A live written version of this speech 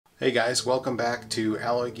Hey guys, welcome back to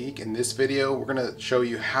Alloy Geek. In this video we're going to show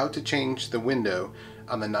you how to change the window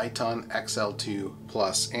on the Niton XL2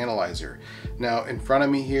 Plus analyzer. Now in front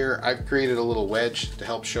of me here I've created a little wedge to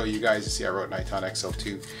help show you guys. You see I wrote Niton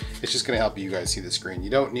XL2. It's just going to help you guys see the screen.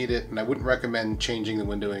 You don't need it, and I wouldn't recommend changing the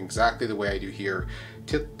window exactly the way I do here.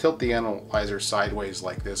 Tilt the analyzer sideways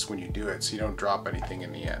like this when you do it so you don't drop anything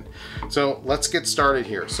in the end. So let's get started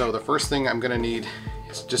here. So the first thing I'm going to need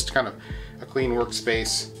is just kind of a clean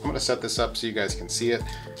workspace. I'm going to set this up so you guys can see it.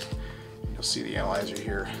 You'll see the analyzer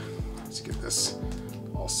here. Let's get this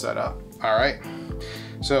all set up. All right.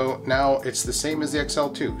 So now it's the same as the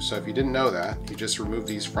XL2. So if you didn't know that, you just remove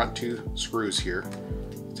these front two screws here.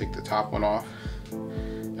 Take the top one off.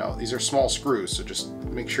 Now these are small screws, so just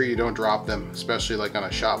make sure you don't drop them, especially like on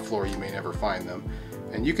a shop floor. You may never find them.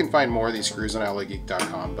 And you can find more of these screws on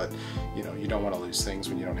alloygeek.com, but you don't want to lose things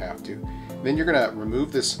when you don't have to. Then you're going to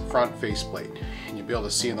remove this front faceplate, and you'll be able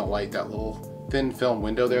to see in the light that little thin film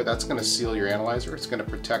window there. That's going to seal your analyzer. It's going to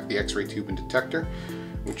protect the X-ray tube and detector,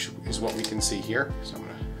 which is what we can see here. So I'm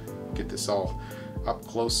going to get this all up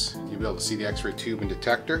close. You'll be able to see the X-ray tube and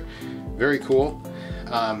detector. Very cool.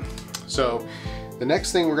 So the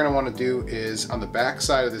next thing we're going to want to do is on the back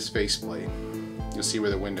side of this faceplate. You'll see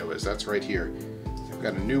where the window is. That's right here. We've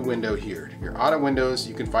got a new window here. Your auto windows,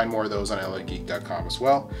 you can find more of those on alloygeek.com as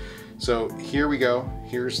well. So here we go.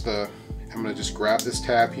 Here's I'm going to just grab this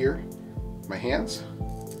tab here with my hands.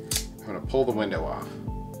 I'm going to pull the window off.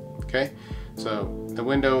 Okay, so the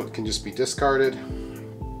window can just be discarded.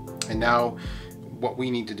 And now what we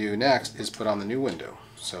need to do next is put on the new window.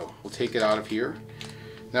 So we'll take it out of here.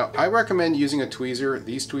 Now I recommend using a tweezer.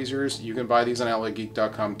 These tweezers, you can buy these on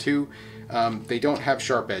alloygeek.com too. They don't have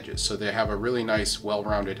sharp edges, so they have a really nice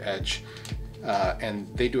well-rounded edge. And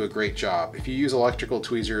they do a great job. If you use electrical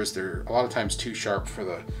tweezers, they're a lot of times too sharp for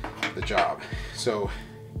the job. So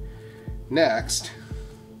next,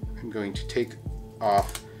 I'm going to take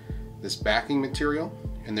off this backing material,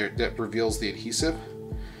 and that reveals the adhesive.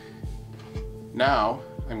 Now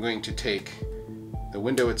I'm going to take the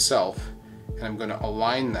window itself, and I'm going to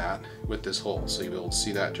align that with this hole. So you'll be able to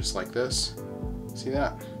see that just like this. See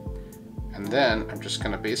that? And then I'm just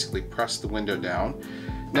going to basically press the window down.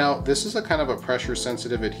 Now this is a kind of a pressure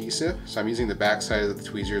sensitive adhesive, so I'm using the back side of the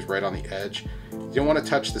tweezers right on the edge. You don't want to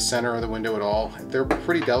touch the center of the window at all. They're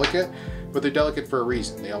pretty delicate, but they're delicate for a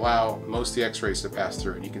reason. They allow most of the X-rays to pass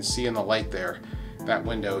through, and you can see in the light there that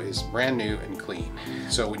window is brand new and clean.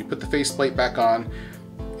 So when you put the faceplate back on,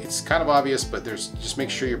 it's kind of obvious, but just make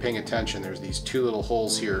sure you're paying attention. There's these two little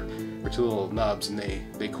holes here, or two little nubs, and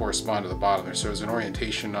they correspond to the bottom there. So there's an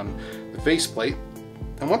orientation on the faceplate.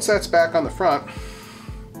 And once that's back on the front,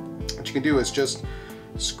 what you can do is just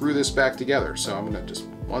screw this back together. So I'm going to just,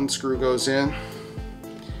 one screw goes in,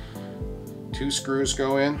 two screws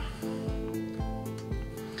go in,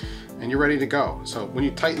 and you're ready to go. So when you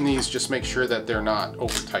tighten these, just make sure that they're not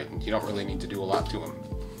over tightened. You don't really need to do a lot to them.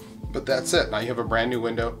 But that's it. Now you have a brand new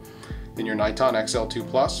window in your Niton XL2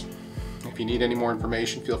 Plus. If you need any more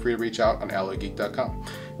information, feel free to reach out on alloygeek.com.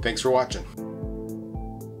 Thanks for watching.